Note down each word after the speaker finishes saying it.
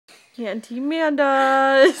Auntie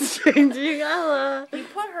Amanda is changing Ella. You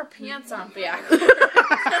put her pants on back.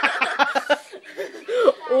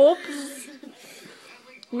 Oops.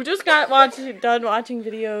 We just got done watching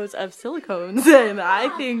videos of silicones, and I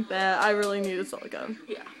think that I really need a silicone.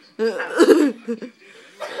 Yeah. Her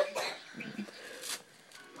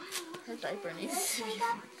diaper needs to be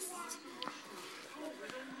fixed.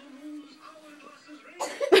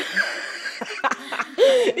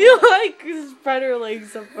 You like spread her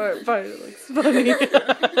legs apart, but it looks funny.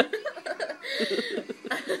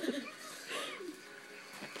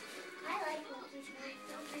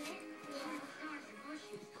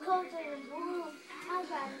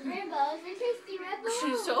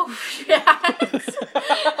 She's so fat.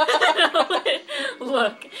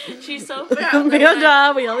 Look, she's so fat.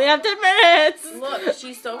 Amanda, we only have 10 minutes. Look,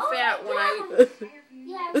 she's so fat when I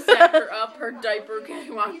set her up, her diaper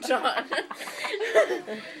came undone.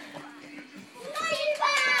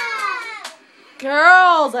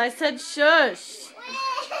 Girls, I said shush.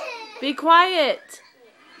 Be quiet.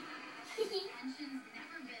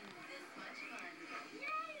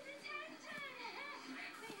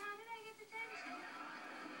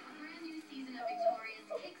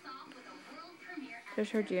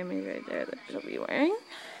 There's her jammy right there that she'll be wearing.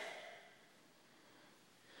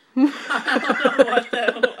 I don't know what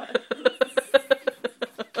that was.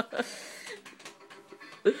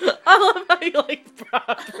 I love how you like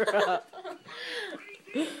propped her up.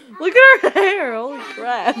 Look at her hair, holy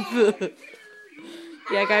crap.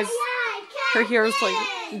 Yeah, guys, her hair is like,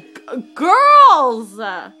 girls!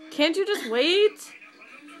 Can't you just wait?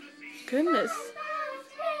 Goodness.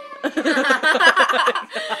 They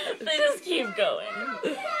just keep going.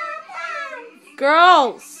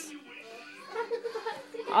 Girls!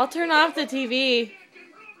 I'll turn off the TV.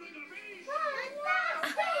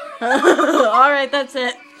 Alright, that's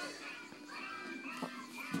it.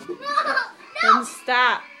 Then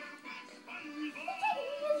stop.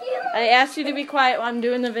 I asked you to be quiet while I'm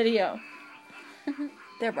doing the video.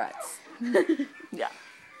 They're brats. Yeah.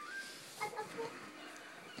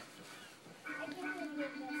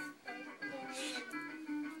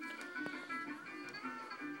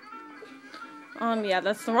 Yeah,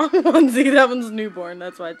 that's the wrong onesie. That one's newborn.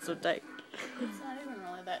 That's why it's so tight. It's not even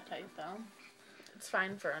really that tight, though. It's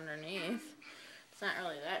fine for underneath. It's not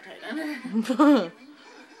really that tight under.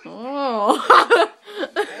 Oh. I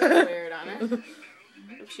would wear it on her.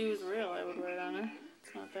 If she was real, I would wear it on her.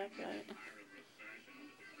 It's not that tight.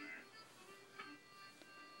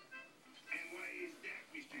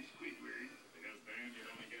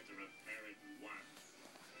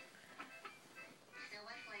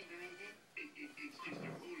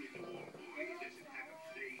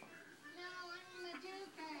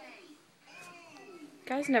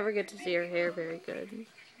 Guys never get to see her hair very good.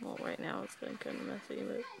 Well, right now it's been kind of messy,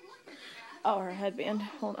 but... Oh, her headband.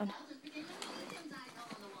 Hold on.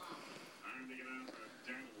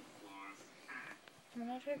 I'm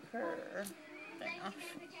gonna take her thing off.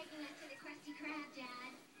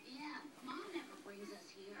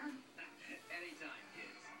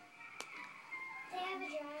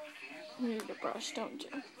 You need a brush, don't you?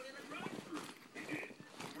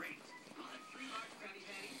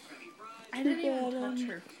 I didn't even touch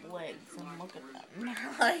her legs and look at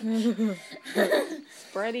them.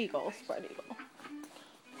 Spread eagle, spread eagle.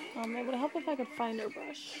 It would help if I could find her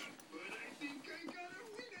brush.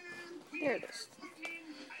 There it is.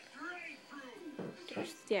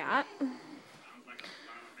 There's that.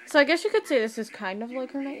 So I guess you could say this is kind of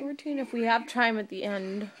like her night routine. If we have time at the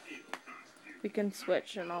end, we can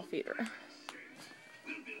switch and I'll feed her.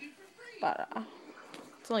 But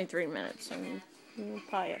it's only 3 minutes, so we'll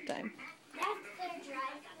probably have time.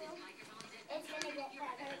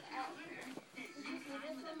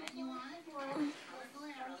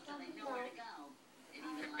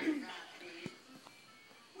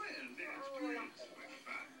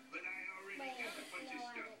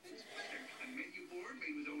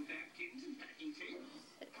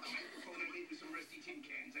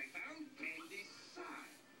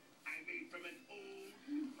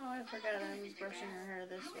 Oh, I forgot I was brushing her hair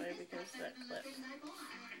this way because that clip.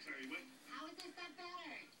 How is this that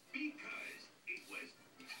better? Because it was...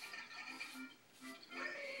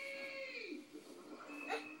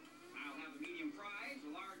 I'll have a medium fries, a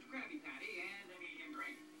large Krabby Patty, and a medium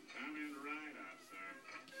drink. Come in right up, sir.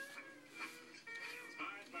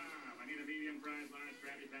 SpongeBob, I need a medium fries, large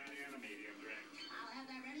Krabby Patty, and a medium drink. I'll have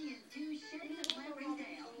that ready in 2 shades of Lamprey's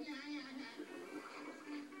tail.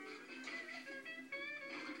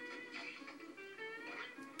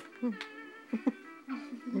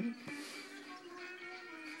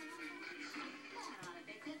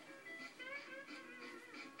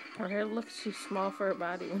 Her hair looks too small for her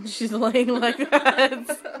body when she's laying like that. Can I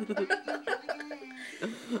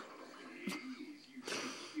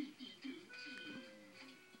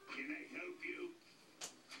help you?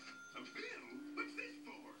 A bill? What's this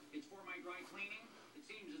for? It's for my dry cleaning. It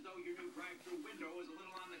seems as though your new drive-through window is a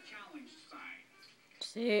little on the challenged side.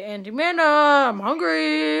 See, Auntie Manna, I'm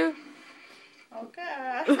hungry.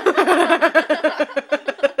 Okay.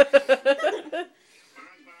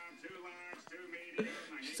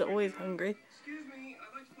 She's always hungry. Excuse me,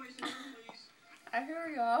 I'd like to place an order, please. I hear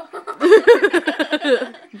y'all.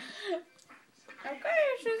 Okay,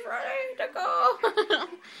 she's ready to go.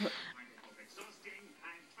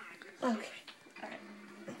 Okay. Alright.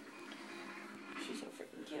 She's so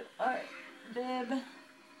freaking cute. Alright. Bib.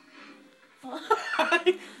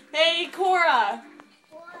 Hey, Cora.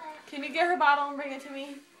 What? Can you get her bottle and bring it to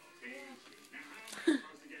me? Do you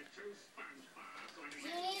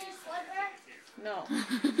need a slipper? No.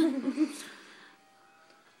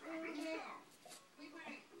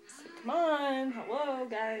 Come on. Hello,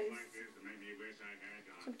 guys.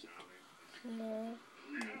 So cute. Hello.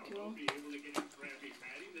 Thank you.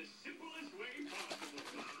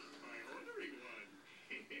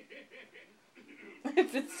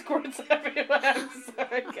 If it squirts everywhere, I'm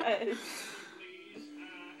sorry, guys.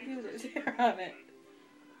 Ew, there's hair on it.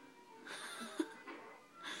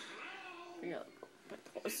 We gotta go a bit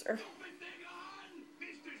closer.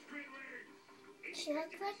 She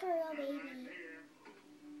looks like a real baby.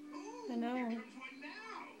 I know.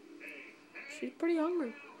 She's pretty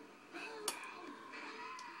hungry.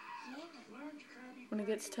 When it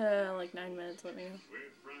gets to like 9 minutes, let me know.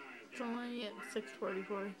 It's only at 6:44.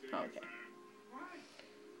 Oh, okay.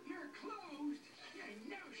 You're closed. I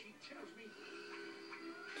know she tells me.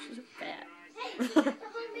 She's fat. Hey, look at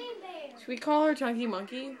me, bear. Should we call her Chunky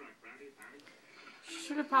Monkey?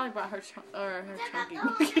 Should have probably brought her her chunky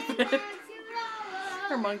monkey bib.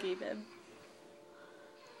 Her monkey bib.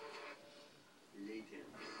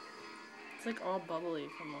 It's like all bubbly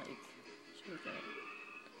from like shaking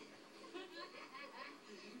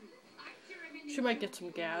it. She might get some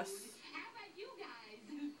gas.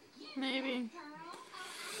 Maybe.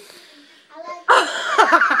 I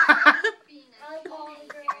like all the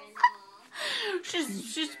girls.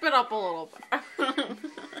 She spit up a little bit.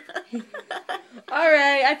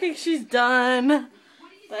 Alright, I think she's done.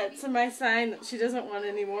 That's my sign that she doesn't want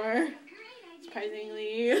any more.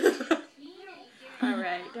 Surprisingly.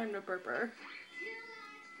 Alright, time to burp her.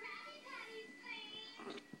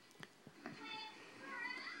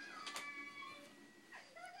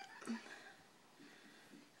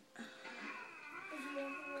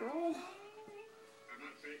 Girl.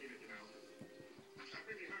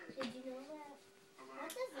 Did you know that? What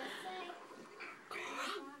does this say?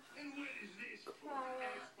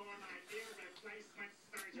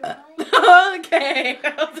 Okay,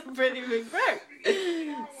 that was a pretty big burp.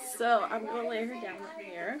 So I'm gonna lay her down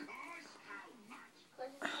here.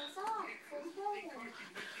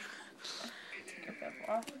 Take her bib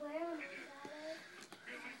off.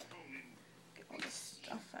 Get all this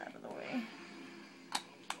stuff out of the way.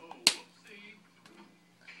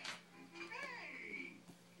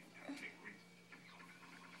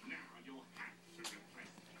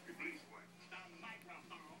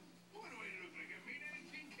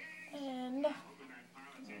 And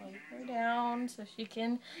lay her down so she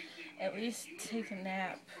can at least take a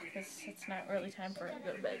nap, because it's not really time for her to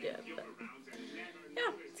go to bed yet. But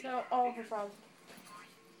yeah, so all of her frogs.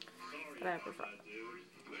 But I have her frog.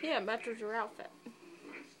 Yeah, it matches your outfit.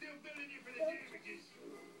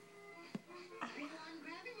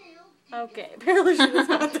 Okay, apparently she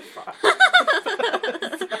doesn't want the frog.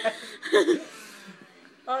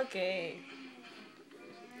 Okay.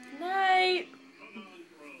 Night.